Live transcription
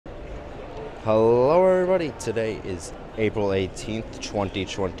Hello everybody, today is April 18th,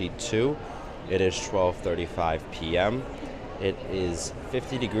 2022. It is 12:35 p.m. It is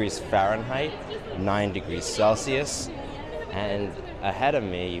 50 degrees Fahrenheit, 9 degrees Celsius, and ahead of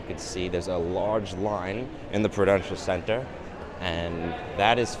me you can see there's a large line in the Prudential Center, and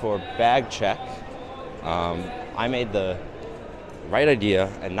that is for bag check. I made the right idea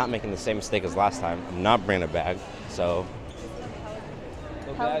and not making the same mistake as last time, not bringing a bag, so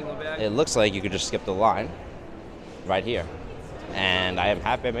No bag. it looks like you could just skip the line right here. And I am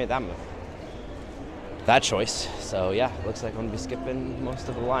happy I made that choice. So yeah, looks like I'm gonna be skipping most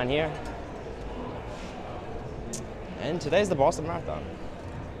of the line here. And today's the Boston Marathon.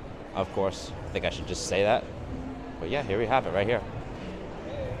 Of course, I think I should just say that. But yeah, here we have it right here.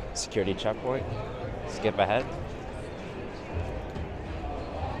 Security checkpoint, skip ahead.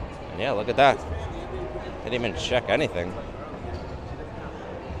 And yeah, look at that. Didn't even check anything.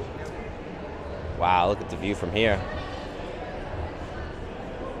 Wow, look at the view from here.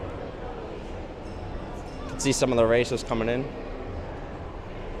 You can see some of the racers coming in.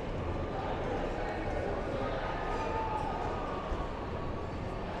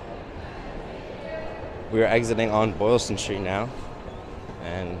 We are exiting on Boylston Street now,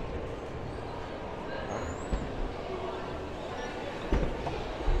 and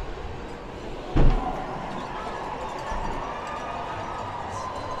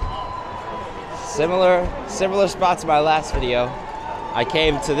similar spot to my last video. I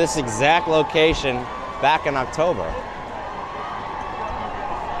came to this exact location back in October.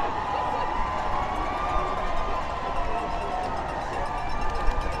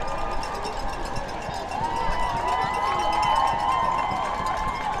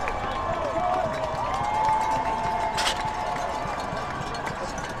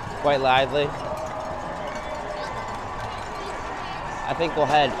 Quite lively. I think we'll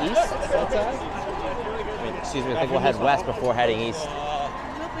head east. Excuse me, I think we'll head west before heading east.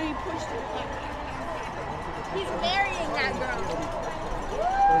 He's marrying that girl.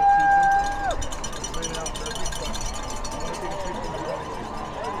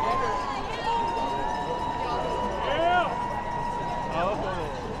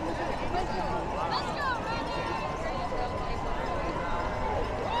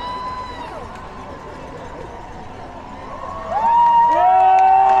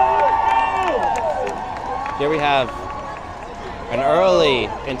 Here we have an early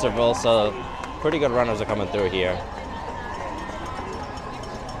interval, so pretty good runners are coming through here.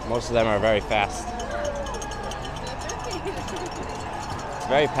 Most of them are very fast.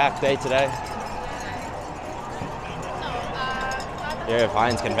 Very packed day today. Here at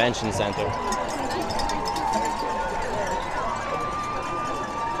Heinz Convention Center.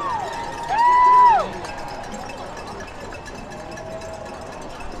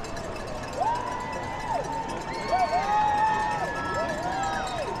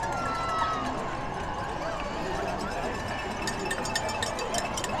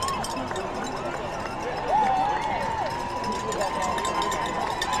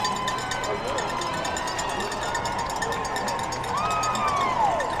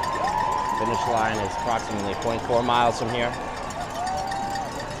 Finish line is approximately 0.4 miles from here.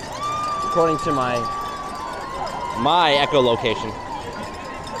 According to my echolocation.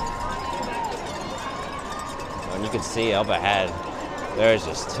 And you can see up ahead, there's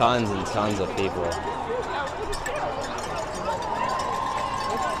just tons and tons of people.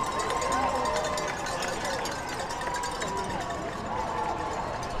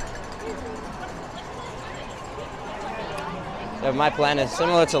 Yeah, my plan is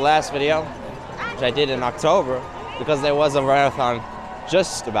similar to last video, which I did in October, because there was a marathon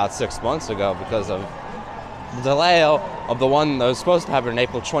just about 6 months ago because of the delay of the one that was supposed to happen in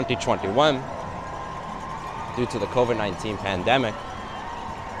April 2021 due to the COVID-19 pandemic.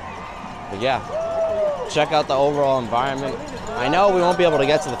 But yeah, check out the overall environment. I know we won't be able to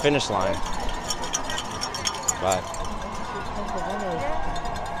get to the finish line, but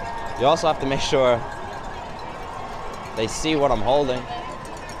you also have to make sure they see what I'm holding.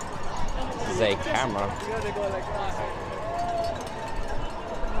 This is a camera.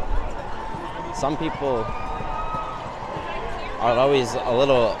 Some people are always a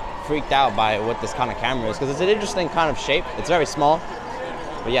little freaked out by what this kind of camera is, because it's an interesting kind of shape. It's very small,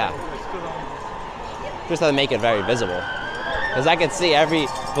 but yeah, just to make it very visible. Because I can see every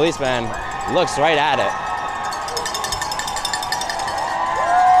policeman looks right at it.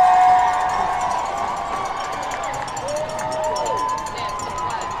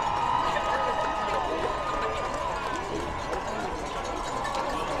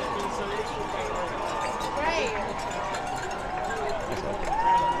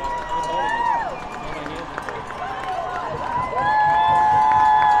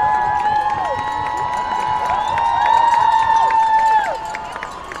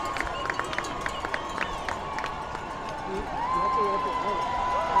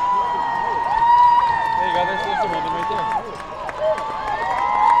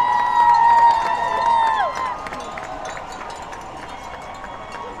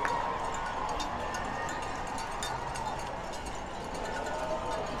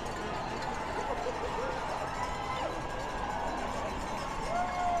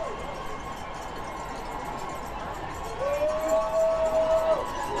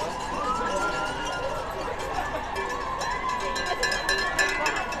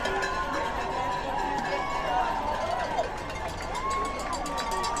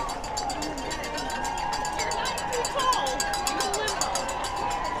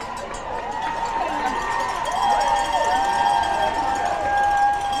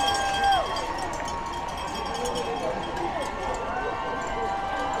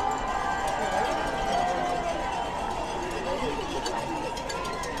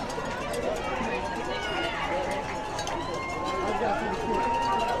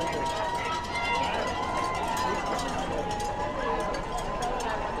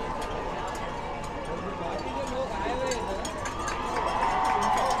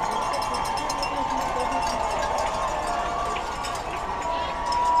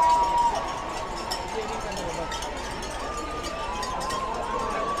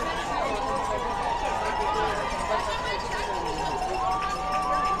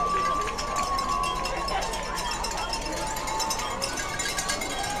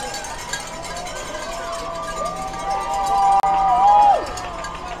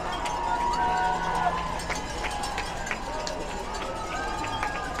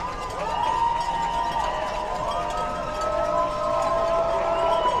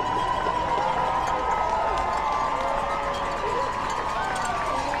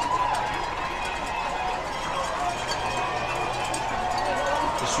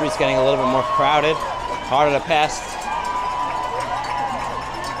 street's getting a little bit more crowded, harder to pass.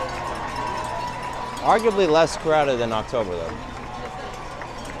 Arguably less crowded than October, though.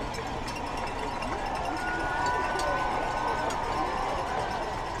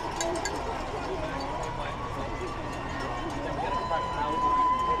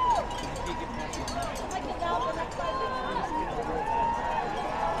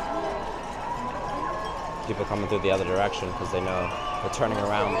 People coming through the other direction because they know they're turning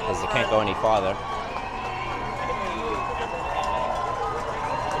around because they can't go any farther.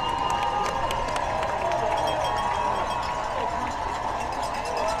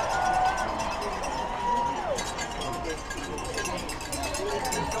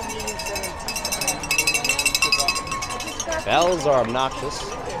 Bells are obnoxious.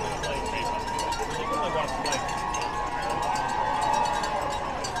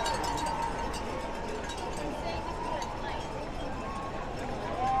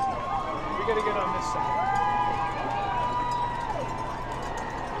 We gotta get on this side.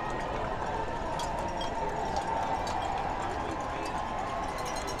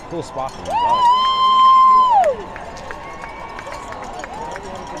 Cool spot for me, wow.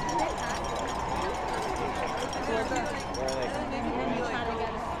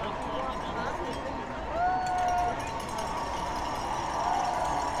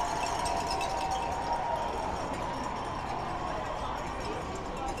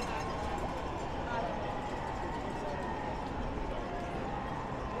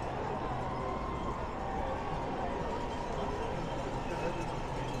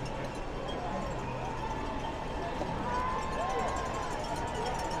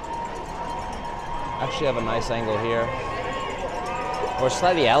 Actually have a nice angle here. We're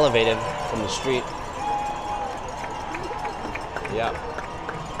slightly elevated from the street. Yeah.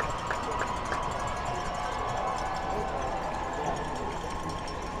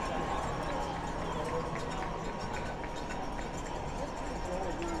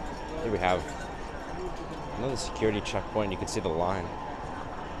 Here we have another security checkpoint. You can see the line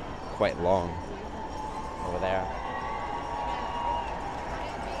quite long over there.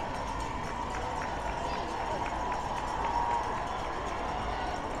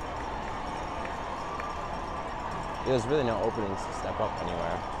 There's really no openings to step up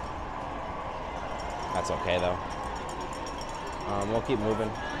anywhere. That's okay though. We'll keep moving.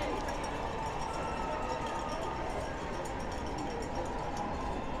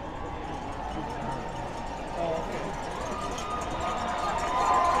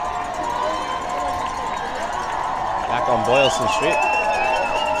 Back on Boylston Street.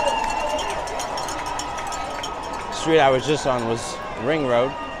 The street I was just on was Ring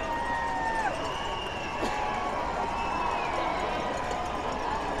Road.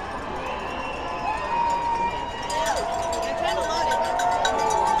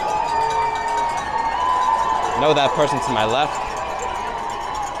 Know that person to my left.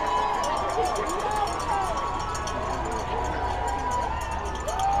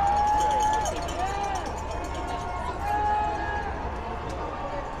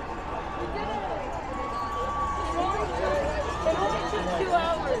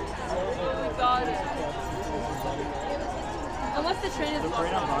 Unless the train is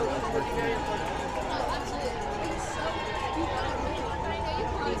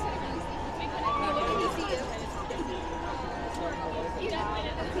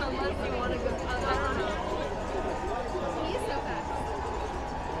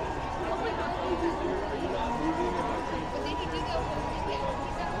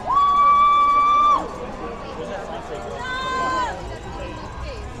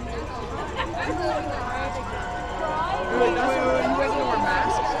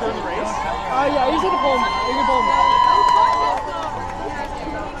Oh yeah, you should pull him. You can pull him.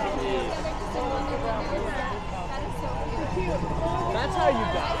 That's how you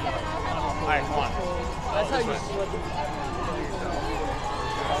got it. Alright, come on. That's how you slip.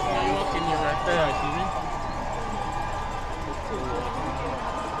 You look in your right there, see me?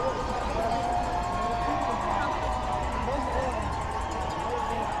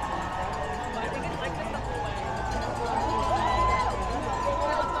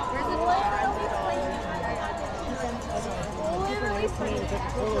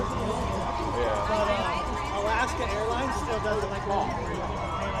 Alaska Airlines still does it like that.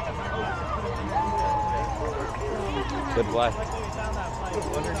 Good play.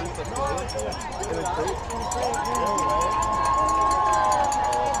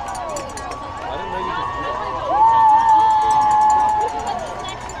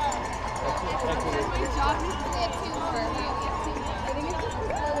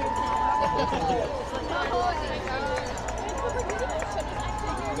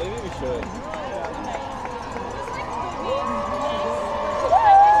 Maybe we should.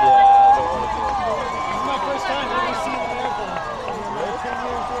 My first time ever seeing an airplane. 10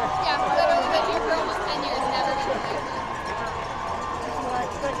 years here. Yeah, literally been here for almost 10 years, never been here. That's what I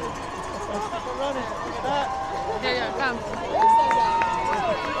expected. Let's keep it running. Look at that. Yeah, come. Are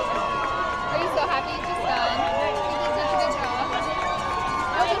you so happy it's just done? You did such a good job.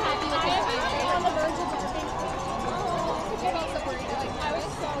 Are you happy with your time? On the verge of jumping. You felt so worried. Like, I was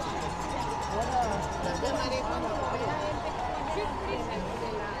so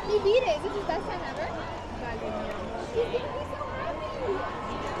He beat it. Is this his best time ever? He's gonna be so happy.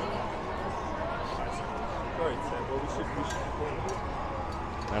 Alright, Sam, well, we should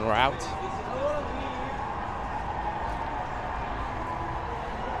And we're out.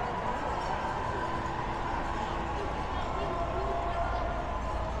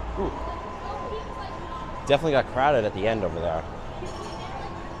 Ooh. Definitely got crowded at the end over there.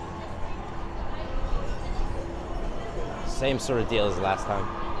 Same sort of deal as last time.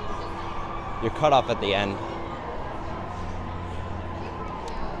 You're cut off at the end.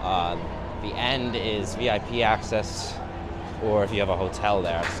 The end is VIP access, or if you have a hotel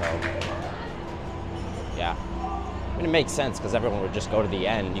there, so yeah. I mean, it makes sense because everyone would just go to the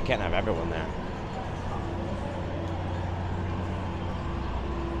end. You can't have everyone there.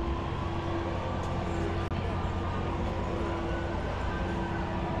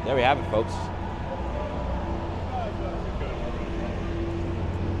 There we have it, folks.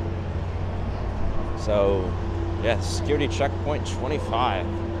 So, yeah, security checkpoint 25.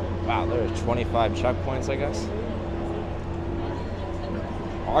 Wow, there are 25 checkpoints, I guess.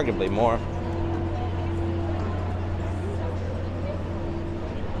 Arguably more.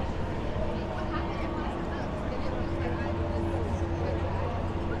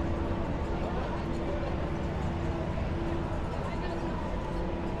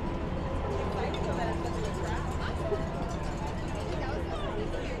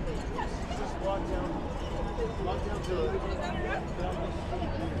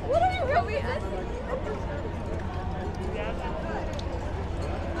 What are you really asking?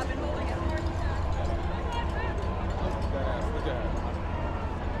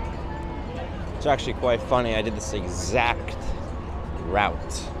 It's actually quite funny. I did this exact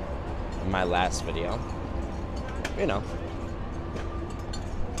route in my last video. You know,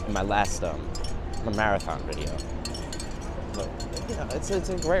 in my last marathon video. But, you know, it's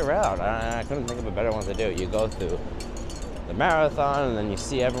a great route. I couldn't think of a better one to do. You go through the marathon, and then you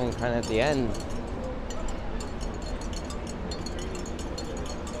see everyone kind of at the end.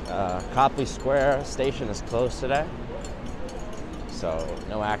 Copley Square station is closed today, so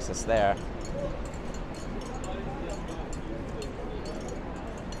no access there.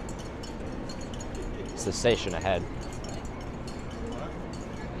 It's the station ahead.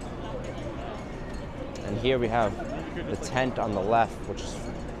 And here we have the tent on the left, which is,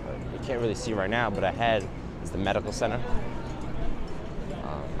 you can't really see right now, but ahead is the medical center.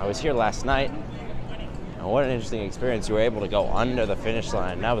 I was here last night, and what an interesting experience. You were able to go under the finish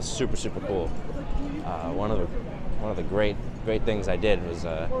line. That was super, super cool. One of the great things I did was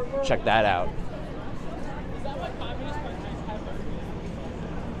check that out.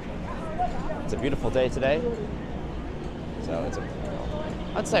 It's a beautiful day today, so it's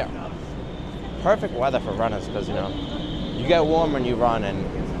I'd say perfect weather for runners, because you know you get warm when you run, and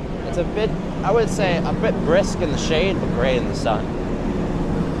it's a bit, I would say, a bit brisk in the shade, but great in the sun.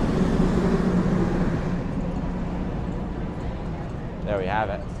 There we have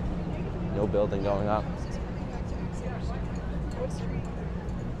it. No building going up.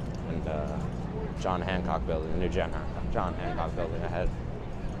 And John Hancock building, the new John Hancock building ahead.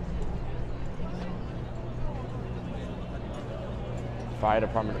 Fire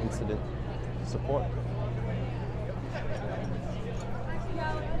department incident support.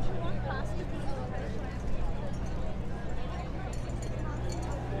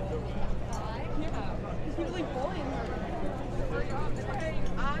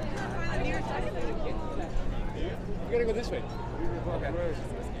 You gotta go this way. Okay.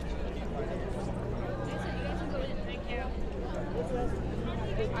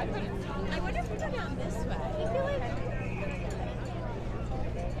 I wonder if we go down this way. I feel like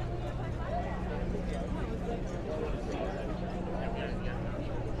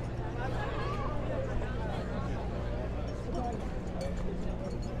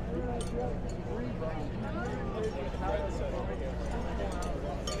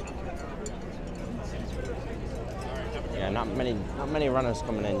Yeah, not many runners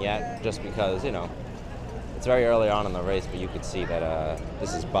coming in yet, just because, you know, it's very early on in the race, but you could see that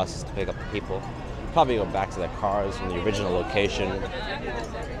this is buses to pick up the people. probably go back to their cars from the original location.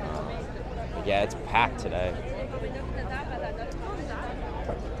 But yeah, it's packed today.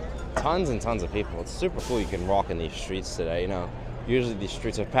 Tons and tons of people. It's super cool you can walk in these streets today, you know. Usually these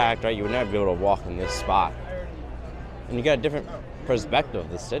streets are packed, right? You would never be able to walk in this spot. And you got a different perspective of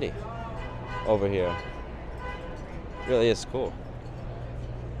the city over here. It really is cool.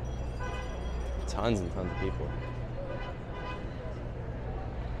 Tons and tons of people.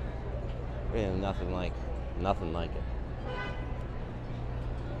 Really nothing like it.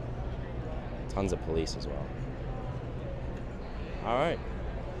 Tons of police as well. All right.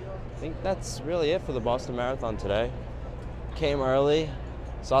 I think that's really it for the Boston Marathon today. Came early,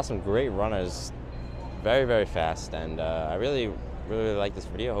 saw some great runners, very, very fast, and I really like this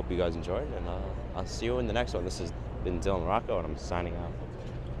video. Hope you guys enjoyed, and I'll see you in the next one. This has been Dylan Rocco, and I'm signing out.